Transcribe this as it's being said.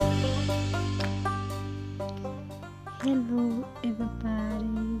Hello,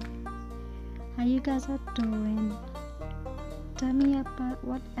 everybody. How you guys are doing? Tell me about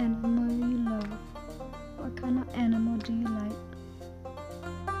what animal you love. What kind of animal do you like?